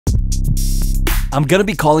I'm gonna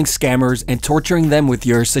be calling scammers and torturing them with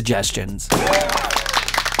your suggestions.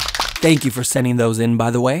 Thank you for sending those in,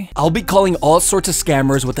 by the way. I'll be calling all sorts of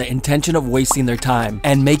scammers with the intention of wasting their time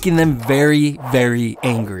and making them very, very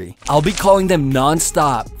angry. I'll be calling them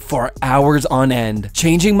non-stop for hours on end,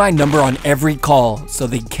 changing my number on every call so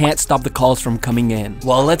they can't stop the calls from coming in.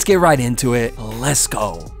 Well, let's get right into it. Let's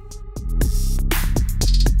go.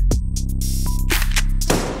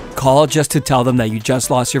 Call just to tell them that you just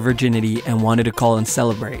lost your virginity and wanted to call and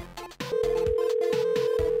celebrate.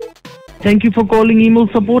 Thank you for calling email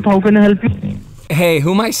support. How can I help you? Hey,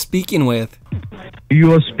 who am I speaking with?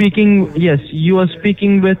 You are speaking, yes, you are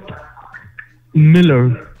speaking with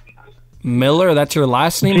Miller. Miller, that's your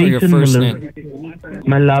last name Jason or your first Miller. name?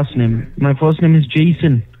 My last name. My first name is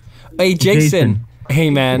Jason. Hey, Jason.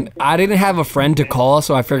 Hey, man, I didn't have a friend to call,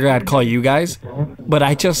 so I figured I'd call you guys. But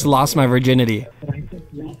I just lost my virginity.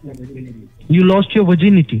 You lost your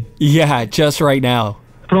virginity? Yeah, just right now.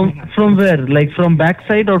 From where? Like from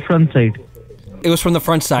backside or front side? It was from the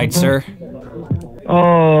front side, sir.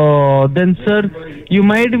 Oh, then sir, you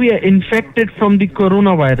might be infected from the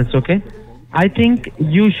coronavirus, okay? I think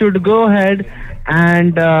you should go ahead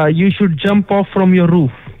and you should jump off from your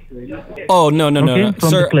roof. Oh, no, no, no, Okay, no. from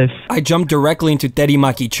Sir, the cliff. I jumped directly into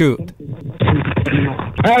Maki Choot.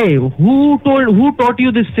 Hey, who taught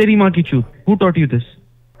you this Maki Choot? Who taught you this?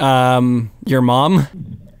 Your mom?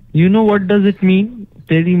 You know what does it mean?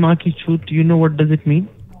 Maki Choot, you know what does it mean?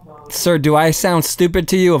 Sir, do I sound stupid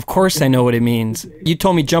to you? Of course I know what it means. You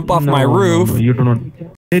told me jump off my roof. No, you do not.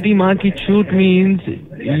 Maki Choot means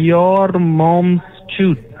your mom's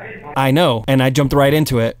choot. I know, and I jumped right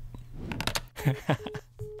into it.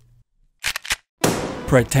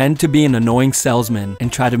 Pretend to be an annoying salesman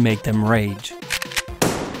and try to make them rage.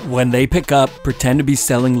 When they pick up, pretend to be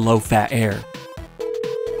selling low-fat air.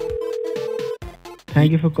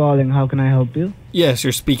 Thank you for calling. How can I help you? Yes,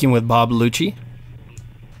 you're speaking with Bob Lucci.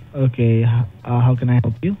 Okay, how can I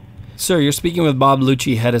help you? Sir, you're speaking with Bob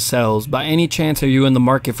Lucci, head of sales. By any chance, are you in the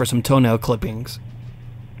market for some toenail clippings?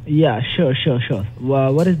 Yeah, sure.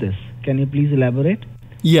 What is this? Can you please elaborate?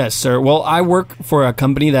 Yes, sir. Well, I work for a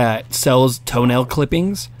company that sells toenail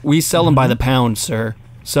clippings. We sell them by the pound, sir.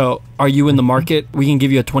 So, are you in the market? We can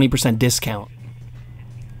give you a 20% discount.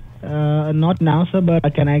 Not now, sir,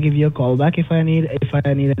 but can I give you a call back if I need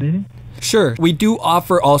anything? Sure. We do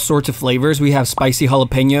offer all sorts of flavors. We have spicy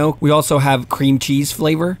jalapeno. We also have cream cheese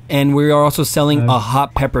flavor. And we are also selling a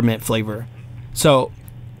hot peppermint flavor. So,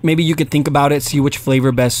 maybe you could think about it, see which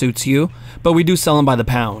flavor best suits you. But we do sell them by the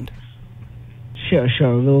pound. Sure.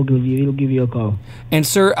 We'll give you a call. And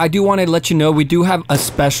sir, I do want to let you know we do have a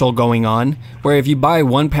special going on where if you buy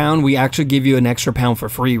 1 pound, we actually give you an extra pound for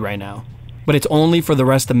free right now. But it's only for the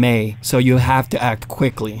rest of May, so you have to act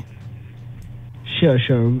quickly. Sure.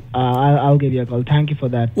 I'll give you a call. Thank you for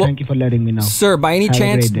that. Well, thank you for letting me know. Sir, by any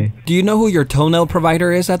chance, do you know who your toenail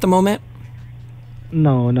provider is at the moment?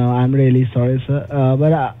 No, I'm really sorry, sir.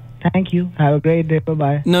 But thank you. Have a great day.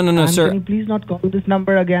 Bye-bye. No, sir. Can you please not call this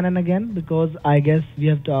number again and again? Because I guess we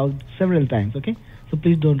have talked several times, okay? So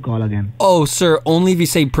please don't call again. Oh, sir, only if you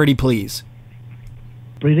say pretty please.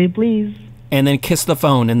 Pretty please. And then kiss the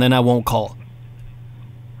phone, and then I won't call.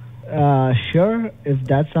 Sure. If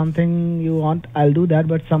that's something you want, I'll do that,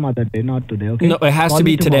 but some other day, not today, okay? No, it has to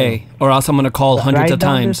be today, or else I'm going to call hundreds of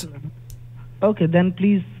times. Okay, then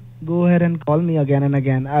please go ahead and call me again and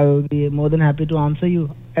again. I will be more than happy to answer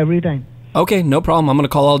you every time. Okay, no problem. I'm going to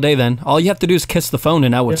call all day then. All you have to do is kiss the phone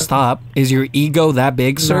and I would stop. Is your ego that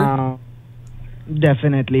big, sir? No,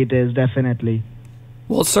 definitely it is, definitely.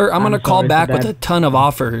 Well, sir, I'm going to call back with a ton of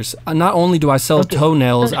offers. Not only do I sell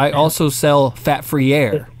toenails, I also sell fat-free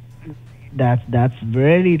air. That's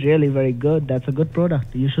really very good. That's a good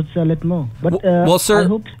product. You should sell it more. But well, sir, I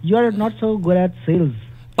hope you are not so good at sales.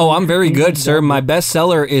 Oh, I'm very good, sir. My best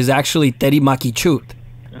seller is actually Maki Choot.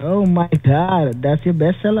 Oh my God, that's your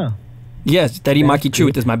best seller. Yes, Maki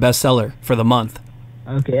Choot is my best seller for the month.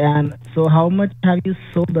 Okay, and so how much have you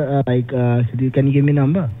sold? Can you give me a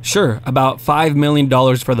number? Sure, about $5 million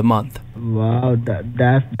for the month. Wow,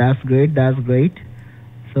 that's great. That's great.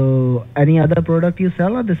 So, any other product you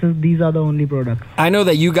sell, or these are the only products? I know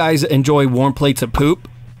that you guys enjoy warm plates of poop.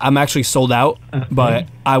 I'm actually sold out, but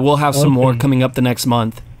I will have some more coming up the next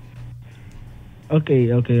month.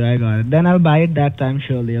 Okay, I got it. Then I'll buy it that time,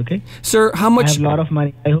 surely. Okay. Sir, how much? I have a lot of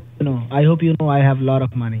money. I hope you know I have a lot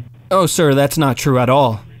of money. Oh, sir, that's not true at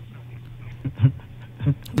all.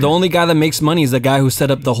 The only guy that makes money is the guy who set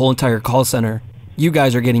up the whole entire call center. You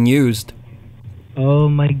guys are getting used. Oh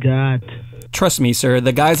my God. Trust me, sir,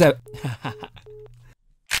 the guys that...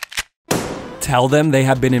 Tell them they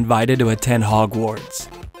have been invited to attend Hogwarts.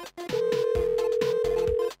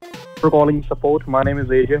 for calling support. My name is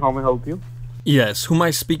AJ. How may I help you? Yes, who am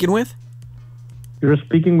I speaking with? You're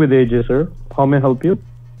speaking with AJ, sir. How may I help you?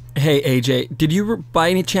 Hey AJ, did you by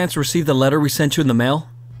any chance receive the letter we sent you in the mail?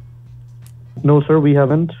 No, sir, we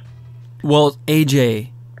haven't. Well, AJ,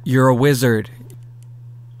 you're a wizard.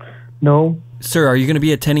 No. Sir, are you going to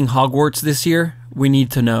be attending Hogwarts this year? We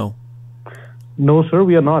need to know. No, sir,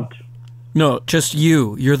 we are not. No, just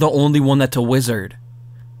you. You're the only one that's a wizard.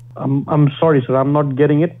 I'm sorry, sir. I'm not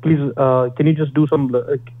getting it. Please, can you just do some?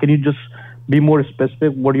 Can you just be more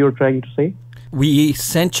specific? What you're trying to say? We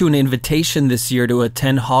sent you an invitation this year to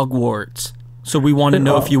attend Hogwarts, so we want to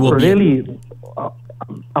know if you will really,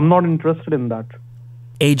 I'm not interested in that.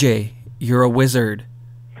 AJ, you're a wizard.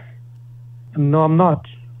 No, I'm not.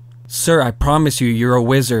 Sir, I promise you, you're a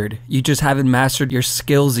wizard. You just haven't mastered your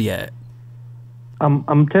skills yet.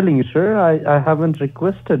 I'm telling you, sir. I haven't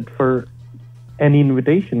requested for any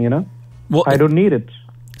invitation. You know. Well, I don't need it.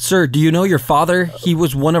 Sir, do you know your father? He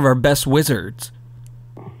was one of our best wizards.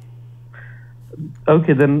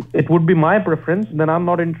 Okay, then it would be my preference. Then I'm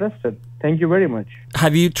not interested. Thank you very much.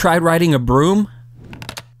 Have you tried riding a broom?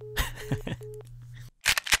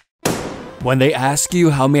 When they ask you,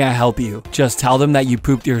 how may I help you? Just tell them that you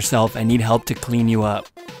pooped yourself and need help to clean you up.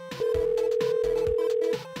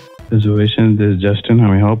 Reservation, this is Justin. How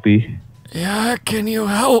may I help you? Yeah, can you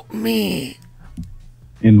help me?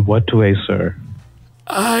 In what way, sir?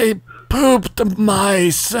 I pooped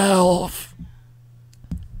myself.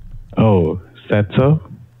 Oh, is that so?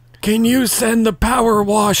 Can you send the power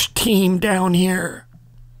wash team down here?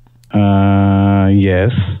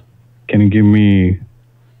 Yes. Can you give me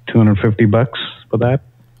 $250 for that?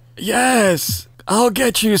 Yes, I'll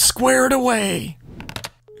get you squared away.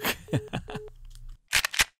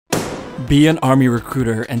 Be an army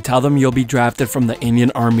recruiter and tell them you'll be drafted from the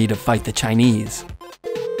Indian army to fight the Chinese.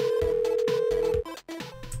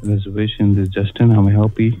 Reservation, this is Justin. How may I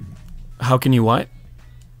help you? How can you what?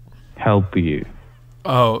 Help you.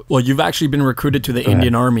 Oh, well, you've actually been recruited to the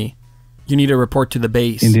Indian army. You need to report to the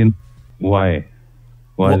base. Indian? Why?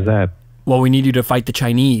 Why is that? Well, we need you to fight the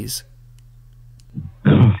Chinese.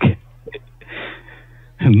 Okay.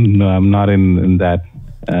 No, I'm not in that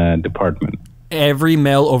department. Every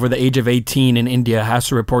male over the age of 18 in India has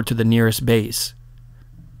to report to the nearest base.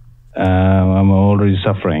 I'm already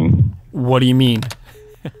suffering. What do you mean?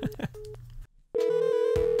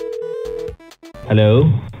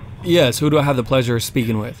 Hello? Yes, who do I have the pleasure of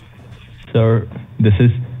speaking with? Sir, this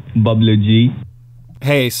is G.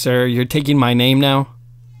 Hey, sir, you're taking my name now?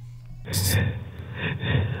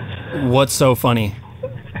 What's so funny?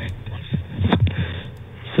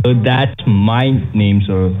 So that's my name,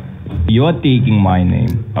 sir. You're taking my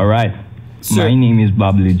name. Alright. My name is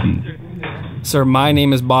G. Sir, my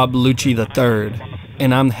name is Bob Lucci III,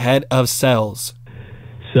 and I'm head of sales.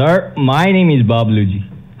 Sir, my name is G.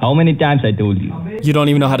 How many times I told you? You don't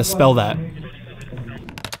even know how to spell that.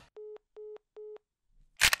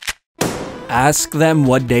 Ask them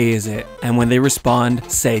what day is it, and when they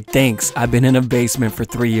respond, say, thanks, I've been in a basement for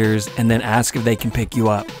 3 years, and then ask if they can pick you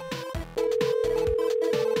up.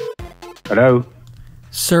 Hello.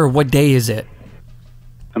 Sir, what day is it?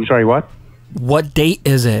 I'm sorry. What? What date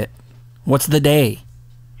is it? What's the day?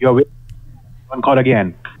 You're with one call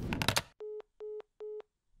again.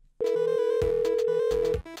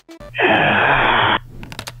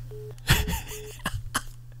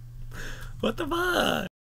 What the fuck?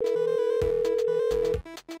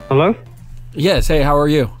 Hello? Yes, hey, how are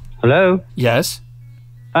you? Hello? Yes?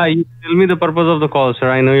 You tell me the purpose of the call, sir.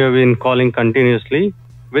 I know you have been calling continuously.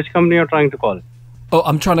 Which company are you trying to call? Oh,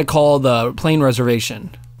 I'm trying to call the plane reservation.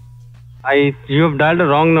 You have dialed the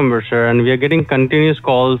wrong number, sir, and we are getting continuous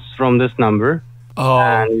calls from this number. Oh.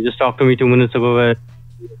 And you just talked to me 2 minutes ago where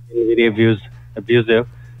very abusive.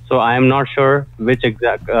 So I am not sure which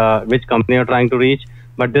company you're trying to reach,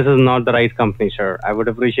 but this is not the right company, sir. I would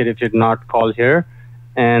appreciate if you did not call here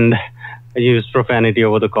and use profanity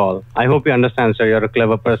over the call. I hope you understand, sir. You're a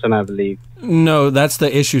clever person, I believe. No, that's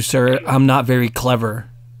the issue, sir. I'm not very clever.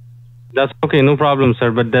 That's okay, no problem,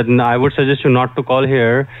 sir. But then I would suggest you not to call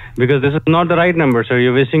here because this is not the right number, sir.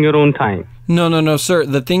 You're wasting your own time. No, sir.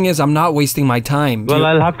 The thing is, I'm not wasting my time. Well,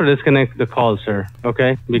 I'll have to disconnect the call, sir.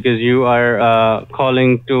 Okay? Because you are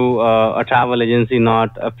calling to a travel agency,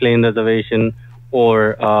 not a plane reservation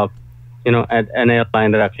or, at an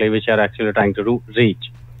airline directly, which you're actually trying to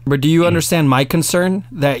reach. But do you understand my concern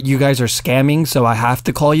that you guys are scamming, so I have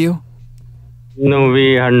to call you? No,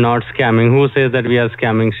 we are not scamming. Who says that we are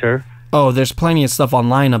scamming, sir? Oh, there's plenty of stuff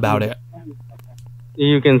online about it.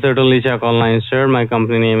 You can certainly check online, sir. My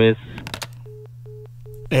company name is...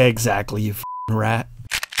 Exactly, you f***ing rat.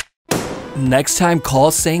 Next time,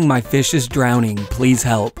 call saying my fish is drowning, please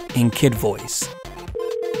help, in kid voice.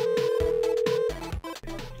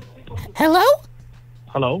 Hello?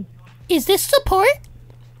 Hello? Is this support?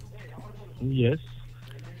 Yes.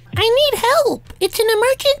 I need help. It's an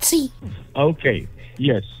emergency. Okay.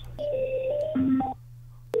 Yes.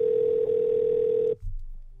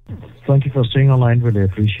 Thank you for staying online. Really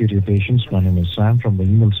appreciate your patience. My name is Sam from the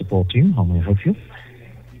email support team. How may I help you?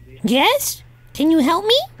 Yes? Can you help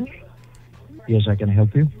me? Yes, I can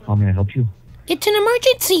help you. How may I help you? It's an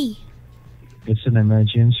emergency. It's an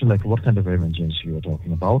emergency. Like what kind of emergency you are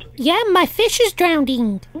talking about? Yeah, my fish is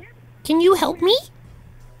drowning. Can you help me?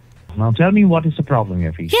 Now tell me what is the problem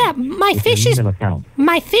you're facing. Yeah, my fish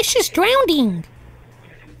is drowning.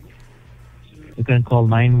 You can call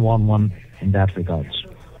 911 in that regards.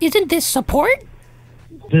 Isn't this support?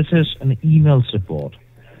 This is an email support.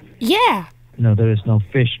 Yeah. No, there is no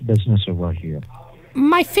fish business over here.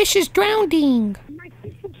 My fish is drowning.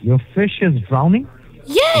 Your fish is drowning?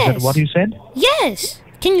 Yes. Is that what you said? Yes.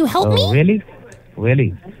 Can you help me? Really?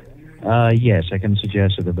 Really? Yes, I can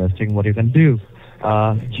suggest you the best thing what you can do.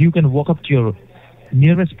 You can walk up to your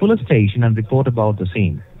nearest police station and report about the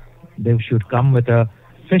same. They should come with a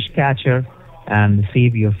fish catcher and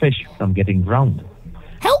save your fish from getting drowned.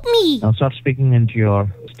 Help me! Now start speaking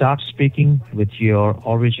with your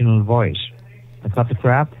original voice. I cut the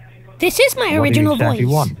crap. This is my original voice. What do you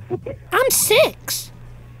voice. exactly want? I'm 6.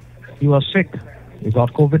 You are sick. You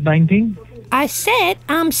got COVID-19? I said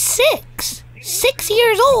I'm 6. 6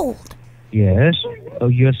 years old. Yes. Oh,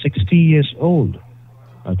 you're 60 years old.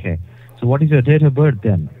 Okay. So what is your date of birth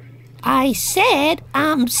then? I said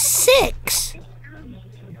I'm 6.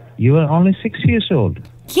 You are only 6 years old.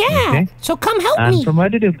 Yeah. Okay. So come help And me. from where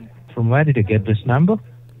did you get this number?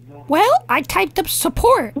 Well, I typed up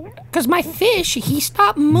support because my fish, he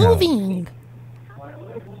stopped moving.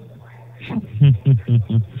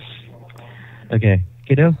 Okay,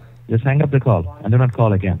 kiddo, just hang up the call and do not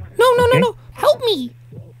call again. No. Help me.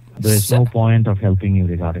 There is no point of helping you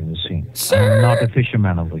regarding the scene. Sir. I'm not a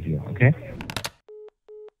fisherman over here, okay?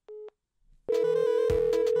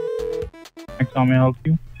 How may I help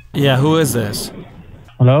you? Yeah, who is this?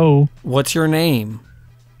 Hello. What's your name?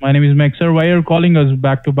 My name is Max, sir. Why are you calling us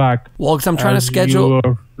back to back? Well, because I'm trying to schedule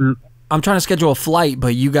a flight,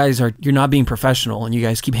 but you're not being professional and you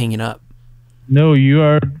guys keep hanging up. No, you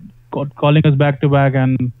are calling us back to back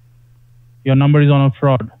and your number is on a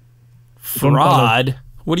fraud. Fraud?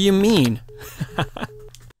 What do you mean?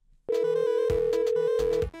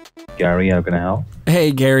 Gary, how can I help?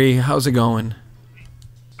 Hey, Gary, how's it going?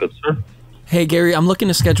 Good, sir. Hey, Gary, I'm looking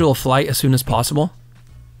to schedule a flight as soon as possible.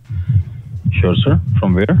 Sure, sir.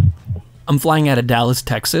 From where? I'm flying out of Dallas,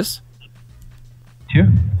 Texas.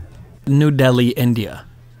 To? New Delhi, India.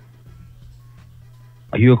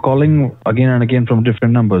 You are calling again and again from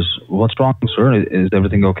different numbers. What's wrong, sir? Is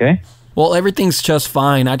everything okay? Well, everything's just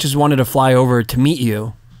fine. I just wanted to fly over to meet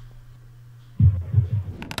you.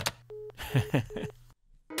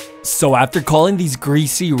 So after calling these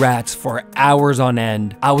greasy rats for hours on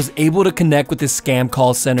end, I was able to connect with this scam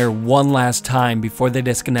call center one last time before they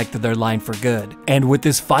disconnected their line for good. And with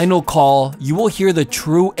this final call, you will hear the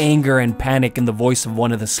true anger and panic in the voice of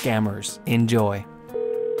one of the scammers. Enjoy.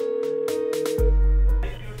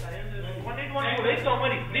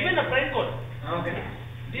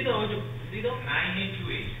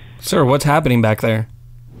 Sir, what's happening back there?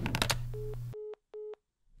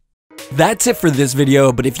 That's it for this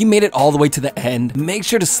video, but if you made it all the way to the end, make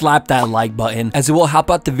sure to slap that like button as it will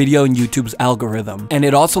help out the video in YouTube's algorithm. And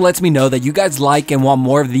it also lets me know that you guys like and want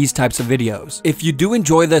more of these types of videos. If you do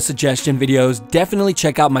enjoy the suggestion videos, definitely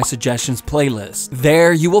check out my suggestions playlist.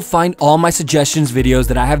 There, you will find all my suggestions videos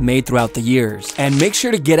that I have made throughout the years. And make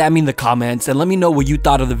sure to get at me in the comments and let me know what you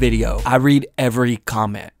thought of the video. I read every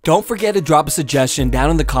comment. Don't forget to drop a suggestion down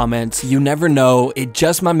in the comments. You never know, it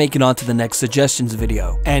just might make it onto the next suggestions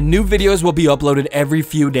video. And new videos will be uploaded every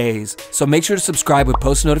few days, so make sure to subscribe with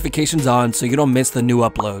post notifications on so you don't miss the new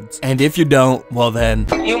uploads. And if you don't, well then...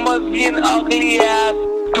 You must be an ugly ass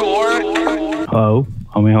dork. Hello,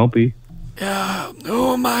 how may I help you?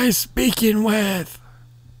 Who am I speaking with?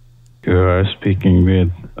 You are speaking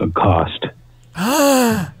with a ghost.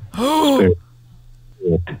 Who?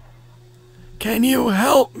 Spirit. Can you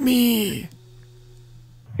help me?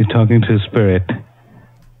 You're talking to a spirit.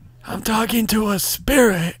 I'm talking to a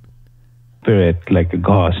spirit. Spirit, like a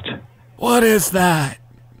ghost. What is that?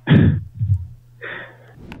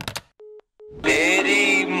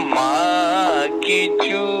 Maki,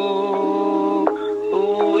 Choot.